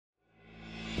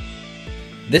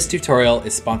This tutorial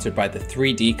is sponsored by the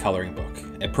 3D Coloring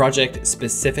Book, a project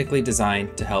specifically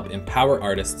designed to help empower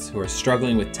artists who are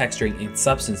struggling with texturing in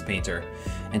Substance Painter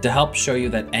and to help show you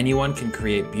that anyone can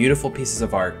create beautiful pieces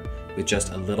of art with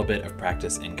just a little bit of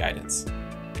practice and guidance.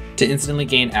 To instantly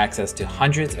gain access to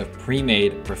hundreds of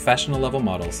pre-made professional level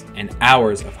models and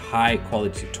hours of high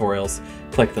quality tutorials,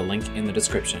 click the link in the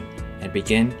description and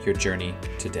begin your journey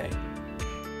today.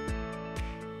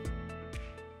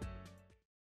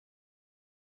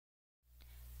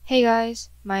 Hey guys,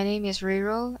 my name is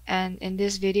Rui-Rou, and in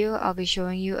this video I'll be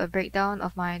showing you a breakdown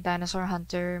of my dinosaur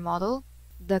hunter model.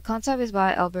 The concept is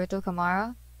by Alberto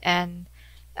Camara, and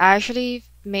I actually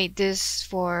made this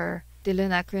for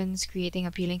Dylan Akron's Creating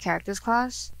Appealing Characters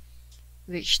class,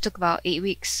 which took about 8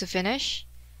 weeks to finish,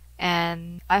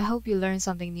 and I hope you learned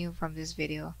something new from this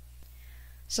video.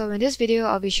 So in this video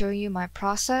I'll be showing you my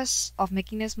process of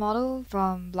making this model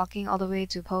from blocking all the way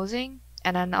to posing.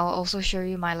 And then I'll also show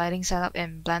you my lighting setup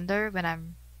in Blender when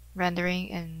I'm rendering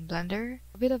in Blender.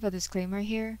 A bit of a disclaimer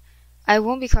here. I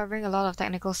won't be covering a lot of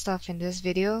technical stuff in this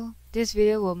video. This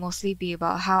video will mostly be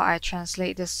about how I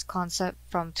translate this concept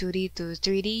from 2D to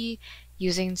 3D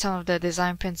using some of the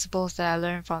design principles that I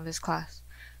learned from this class.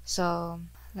 So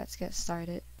let's get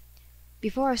started.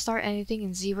 Before I start anything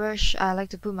in Zbrush, I like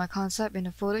to put my concept into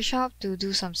Photoshop to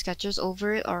do some sketches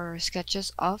over it or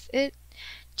sketches of it,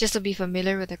 just to be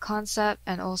familiar with the concept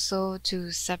and also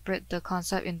to separate the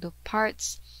concept into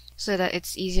parts so that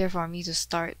it's easier for me to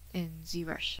start in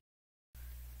Zbrush.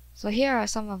 So here are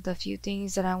some of the few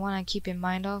things that I want to keep in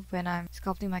mind of when I'm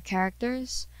sculpting my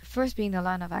characters. First being the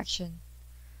line of action.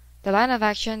 The line of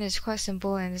action is quite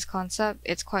simple in this concept.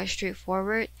 It's quite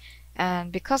straightforward,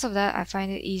 and because of that I find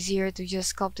it easier to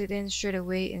just sculpt it in straight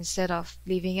away instead of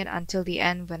leaving it until the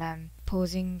end when I'm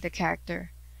posing the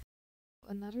character.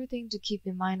 Another thing to keep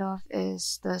in mind of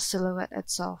is the silhouette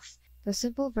itself. The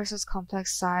simple versus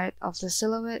complex side of the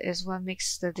silhouette is what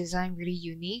makes the design really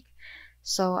unique,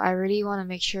 so I really want to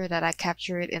make sure that I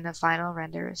capture it in the final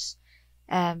renders.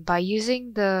 And by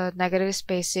using the negative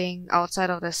spacing outside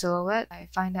of the silhouette, I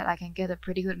find that I can get a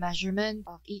pretty good measurement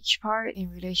of each part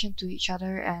in relation to each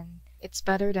other, and it's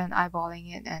better than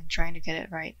eyeballing it and trying to get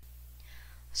it right.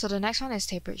 So the next one is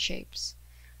tapered shapes.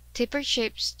 Tapered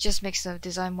shapes just makes the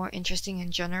design more interesting in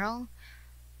general.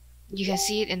 You can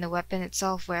see it in the weapon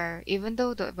itself, where even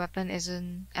though the weapon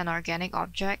isn't an organic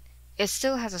object, it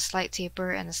still has a slight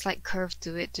taper and a slight curve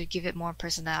to it to give it more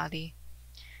personality.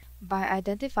 By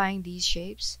identifying these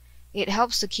shapes, it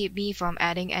helps to keep me from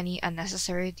adding any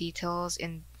unnecessary details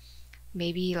in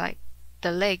maybe like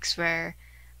the legs, where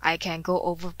I can go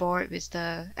overboard with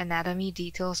the anatomy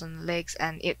details on the legs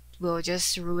and it will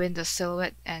just ruin the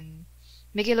silhouette and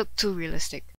make it look too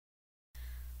realistic.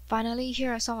 Finally,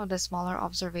 here are some of the smaller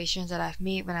observations that I've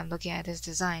made when I'm looking at this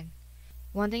design.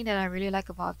 One thing that I really like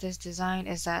about this design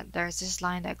is that there's this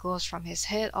line that goes from his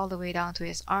head all the way down to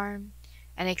his arm,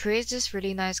 and it creates this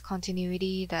really nice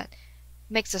continuity that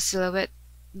makes the silhouette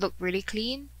look really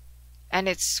clean, and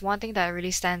it's one thing that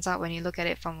really stands out when you look at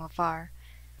it from afar.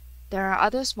 There are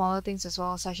other smaller things as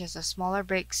well, such as the smaller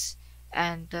breaks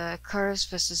and the curves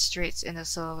versus straights in the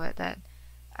silhouette that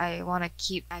I want to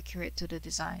keep accurate to the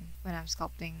design when I'm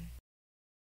sculpting.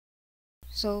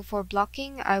 So for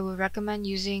blocking, I would recommend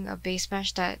using a base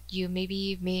mesh that you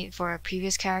maybe made for a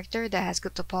previous character that has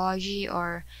good topology,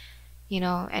 or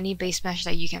any base mesh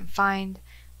that you can find.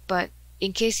 But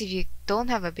in case if you don't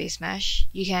have a base mesh,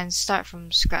 you can start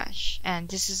from scratch, and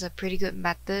this is a pretty good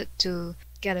method to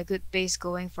get a good base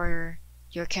going for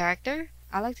your character.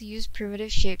 I like to use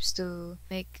primitive shapes to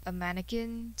make a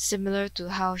mannequin similar to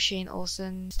how Shane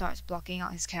Olsen starts blocking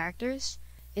out his characters.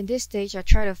 In this stage, I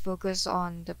try to focus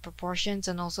on the proportions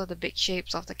and also the big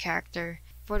shapes of the character.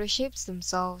 For the shapes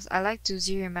themselves, I like to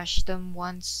zero mesh them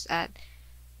once at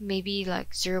maybe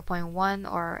like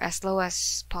 0.1 or as low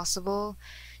as possible,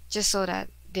 just so that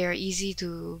they're easy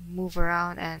to move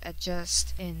around and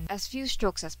adjust in as few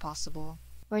strokes as possible.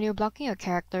 When you're blocking a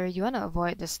character, you want to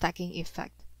avoid the stacking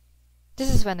effect.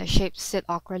 This is when the shapes sit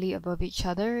awkwardly above each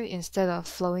other instead of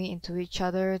flowing into each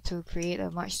other to create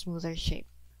a much smoother shape.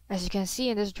 As you can see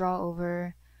in this draw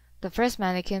over, the first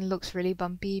mannequin looks really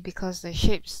bumpy because the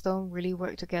shapes don't really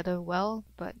work together well,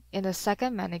 but in the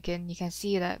second mannequin you can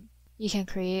see that you can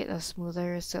create a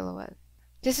smoother silhouette.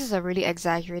 This is a really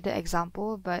exaggerated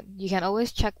example, but you can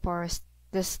always check for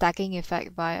this stacking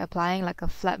effect by applying like a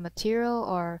flat material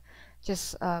or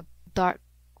just a dark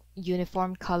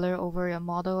uniform color over your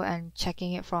model and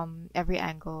checking it from every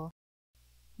angle.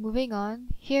 Moving on,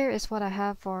 here is what I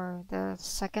have for the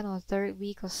second or third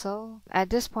week or so. At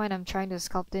this point, I'm trying to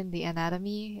sculpt in the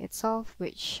anatomy itself,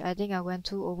 which I think I went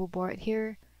too overboard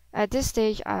here. At this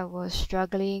stage, I was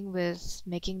struggling with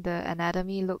making the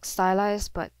anatomy look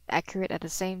stylized but accurate at the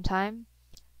same time.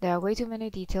 There are way too many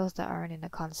details that aren't in the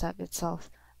concept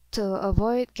itself. To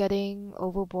avoid getting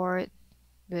overboard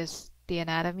with the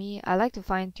anatomy, I like to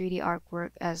find 3D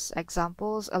artwork as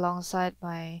examples alongside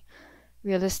my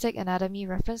realistic anatomy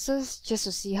references just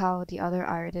to see how the other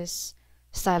artists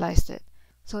stylized it.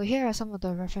 So here are some of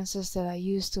the references that I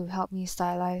used to help me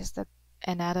stylize the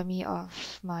anatomy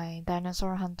of my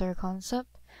dinosaur hunter concept.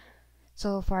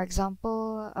 So for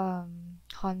example,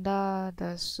 Honda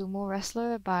the Sumo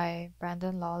Wrestler by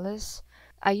Brandon Lawless.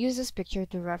 I use this picture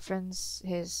to reference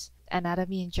his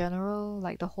anatomy in general,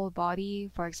 like the whole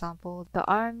body, for example, the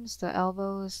arms, the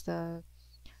elbows, the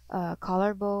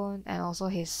collarbone, and also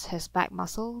his back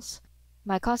muscles.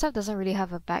 My concept doesn't really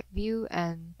have a back view,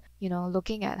 and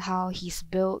looking at how he's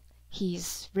built,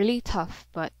 he's really tough,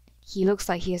 but he looks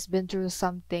like he has been through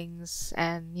some things,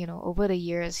 and over the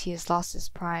years he has lost his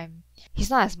prime.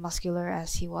 He's not as muscular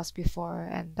as he was before,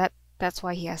 and that's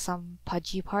why he has some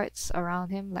pudgy parts around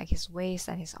him, like his waist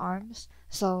and his arms.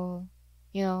 So,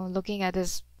 looking at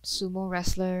this sumo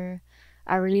wrestler,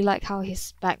 I really like how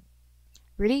his back,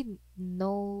 really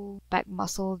no back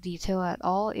muscle detail at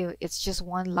all. It's just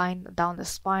one line down the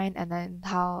spine, and then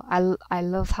how I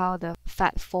love how the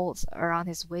fat folds around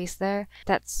his waist there.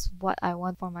 That's what I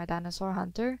want for my dinosaur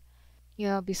hunter.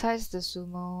 Besides the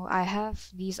sumo, I have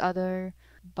these other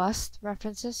bust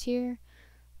references here.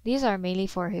 These are mainly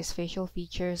for his facial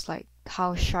features, like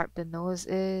how sharp the nose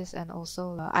is, and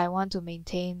also I want to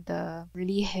maintain the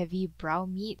really heavy brow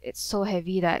meat. It's so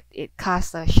heavy that it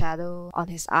casts a shadow on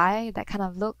his eye, that kind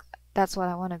of look. That's what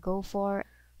I want to go for.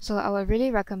 So I would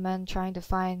really recommend trying to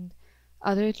find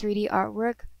other 3D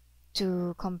artwork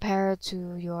to compare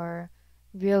to your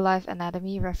real life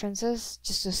anatomy references,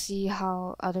 just to see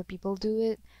how other people do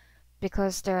it,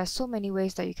 because there are so many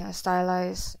ways that you can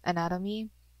stylize anatomy,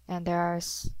 and there are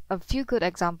a few good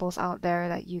examples out there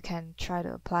that you can try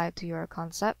to apply to your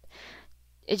concept.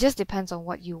 It just depends on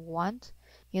what you want.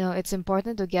 It's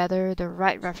important to gather the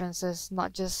right references,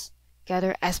 not just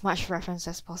gather as much reference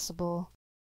as possible.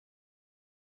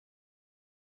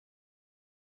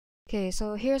 Okay,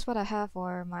 so here's what I have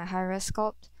for my Highres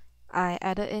Sculpt. I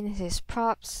added in his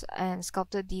props and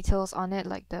sculpted details on it,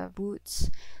 like the boots,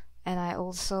 and I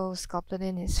also sculpted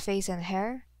in his face and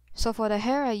hair. So for the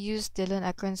hair, I used Dylan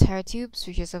Ekron's hair tubes,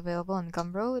 which is available on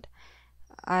Gumroad.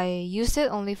 I used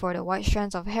it only for the white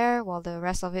strands of hair, while the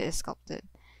rest of it is sculpted.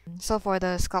 So for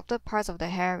the sculpted parts of the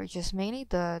hair, which is mainly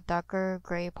the darker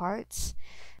gray parts,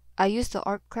 I used the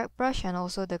Art Crack brush and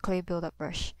also the clay buildup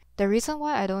brush. The reason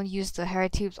why I don't use the hair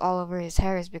tubes all over his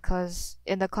hair is because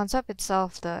in the concept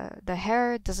itself, the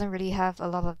hair doesn't really have a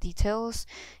lot of details.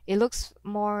 It looks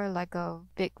more like a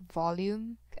big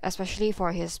volume, especially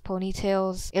for his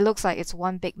ponytails. It looks like it's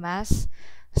one big mass.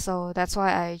 So that's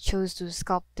why I chose to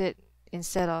sculpt it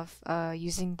instead of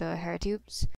using the hair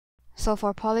tubes. So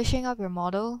for polishing up your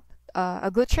model, a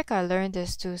good trick I learned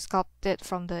is to sculpt it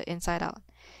from the inside out.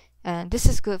 And this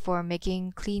is good for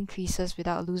making clean creases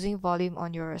without losing volume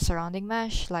on your surrounding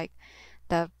mesh, like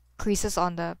the creases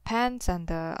on the pants and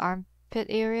the armpit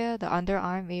area, the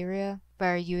underarm area,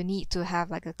 where you need to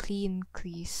have like a clean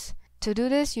crease. To do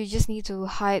this, you just need to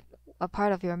hide a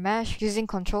part of your mesh using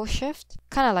Ctrl-Shift,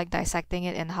 kind of like dissecting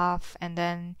it in half, and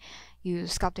then you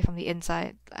sculpt it from the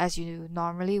inside as you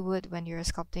normally would when you're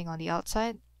sculpting on the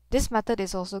outside. This method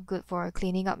is also good for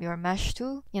cleaning up your mesh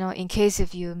too, in case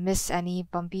if you miss any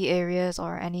bumpy areas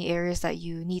or any areas that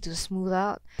you need to smooth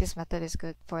out. This method is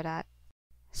good for that.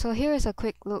 So here is a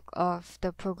quick look of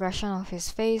the progression of his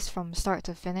face from start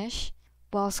to finish.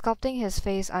 While sculpting his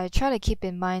face, I try to keep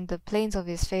in mind the planes of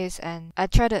his face, and I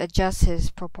try to adjust his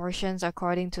proportions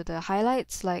according to the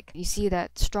highlights. Like you see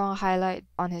that strong highlight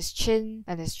on his chin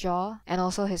and his jaw, and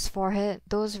also his forehead.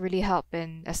 Those really help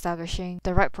in establishing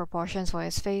the right proportions for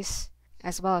his face,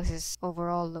 as well as his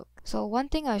overall look. So one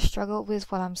thing I struggled with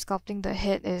while I'm sculpting the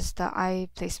head is the eye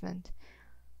placement.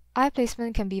 Eye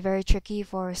placement can be very tricky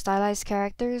for stylized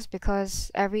characters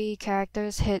because every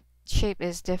character's head shape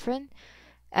is different,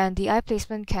 and the eye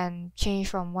placement can change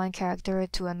from one character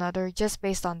to another just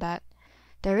based on that.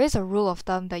 There is a rule of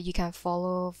thumb that you can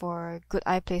follow for good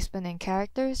eye placement in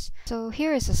characters. So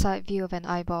here is a side view of an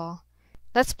eyeball.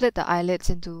 Let's split the eyelids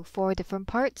into 4 different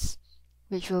parts,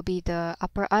 which will be the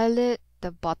upper eyelid,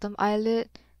 the bottom eyelid,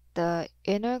 the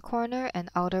inner corner and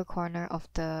outer corner of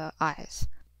the eyes.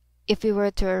 If we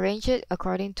were to arrange it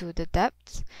according to the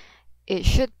depth, it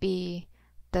should be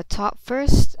the top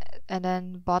first, and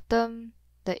then bottom,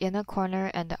 the inner corner,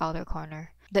 and the outer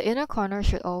corner. The inner corner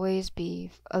should always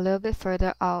be a little bit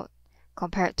further out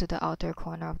compared to the outer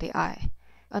corner of the eye.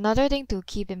 Another thing to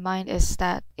keep in mind is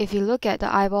that if you look at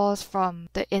the eyeballs from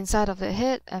the inside of the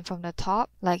head and from the top,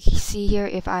 like you see here,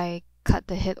 if I cut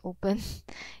the head open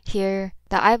here,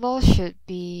 the eyeballs should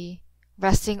be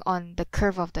resting on the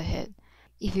curve of the head.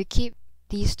 If you keep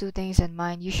these two things in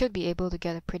mind, you should be able to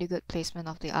get a pretty good placement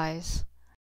of the eyes.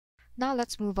 Now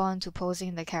let's move on to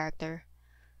posing the character.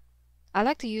 I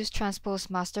like to use Transpose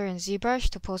Master in Zbrush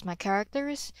to pose my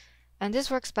characters, and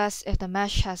this works best if the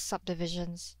mesh has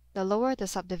subdivisions. The lower the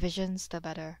subdivisions, the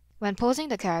better. When posing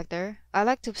the character, I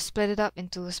like to split it up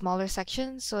into smaller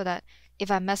sections so that if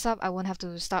I mess up, I won't have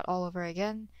to start all over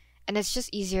again, and it's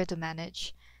just easier to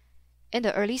manage. In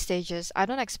the early stages, I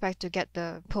don't expect to get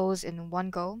the pose in one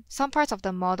go. Some parts of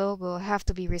the model will have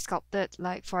to be resculpted,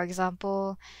 like for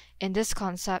example, in this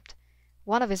concept,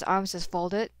 one of his arms is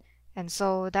folded, and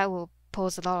so that will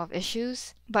pose a lot of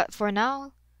issues. But for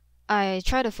now, I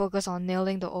try to focus on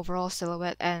nailing the overall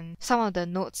silhouette and some of the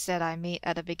notes that I made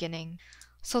at the beginning.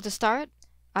 So to start,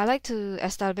 I like to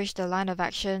establish the line of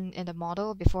action in the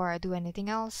model before I do anything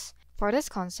else. For this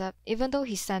concept, even though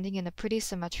he's standing in a pretty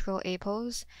symmetrical A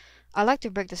pose, I like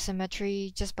to break the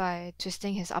symmetry just by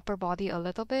twisting his upper body a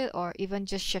little bit or even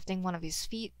just shifting one of his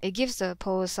feet. It gives the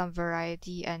pose some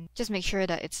variety and just make sure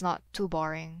that it's not too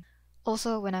boring.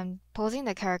 Also, when I'm posing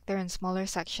the character in smaller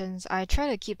sections, I try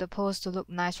to keep the pose to look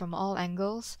nice from all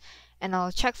angles, and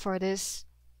I'll check for this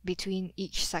between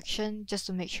each section just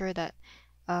to make sure that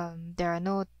there are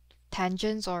no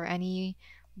tangents or any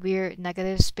weird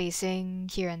negative spacing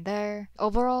here and there.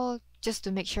 Overall, just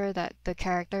to make sure that the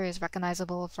character is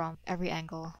recognizable from every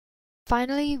angle.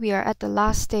 Finally, we are at the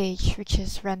last stage, which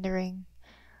is rendering.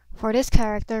 For this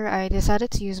character, I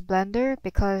decided to use Blender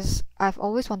because I've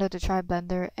always wanted to try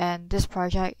Blender and this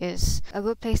project is a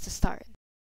good place to start.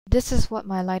 This is what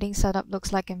my lighting setup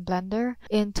looks like in Blender.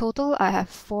 In total, I have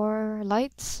 4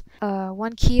 lights,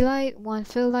 one key light, one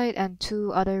fill light, and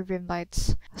 2 other rim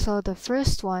lights. So the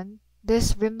first one,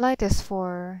 this rim light is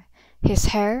for his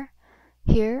hair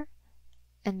here,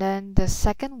 and then the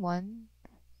second one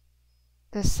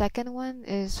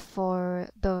is for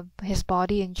his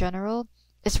body in general.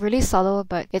 It's really subtle,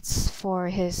 but it's for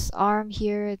his arm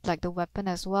here, like the weapon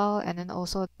as well, and then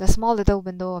also the small little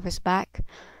window of his back.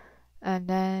 And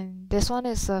then this one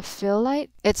is a fill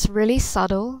light. It's really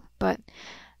subtle, but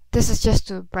this is just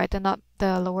to brighten up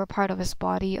the lower part of his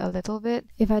body a little bit.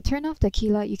 If I turn off the key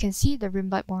light, you can see the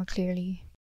rim light more clearly.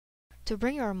 To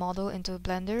bring your model into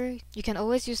Blender, you can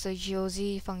always use the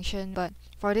GeoZ function, but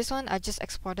for this one, I just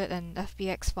exported an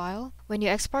FBX file. When you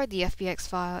export the FBX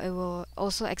file, it will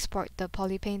also export the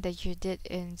polypaint that you did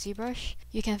in Zbrush.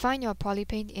 You can find your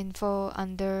polypaint info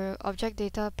under Object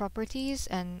Data Properties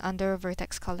and under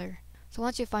Vertex Color. So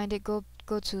once you find it, go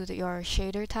to your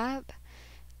Shader tab,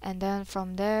 and then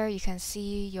from there, you can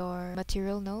see your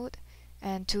material node.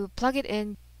 And to plug it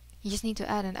in, you just need to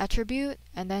add an attribute,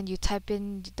 and then you type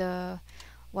in the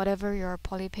whatever your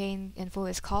polypaint info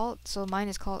is called. So mine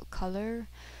is called color.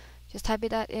 Just type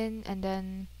that in and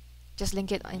then just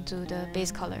link it into the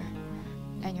base color,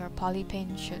 and your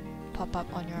polypaint should pop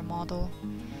up on your model.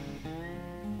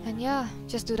 And yeah,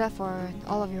 just do that for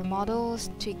all of your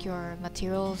models. Tweak your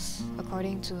materials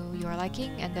according to your liking,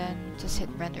 and then just hit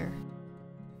render.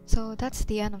 So that's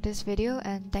the end of this video,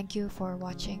 and thank you for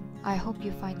watching. I hope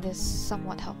you find this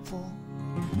somewhat helpful.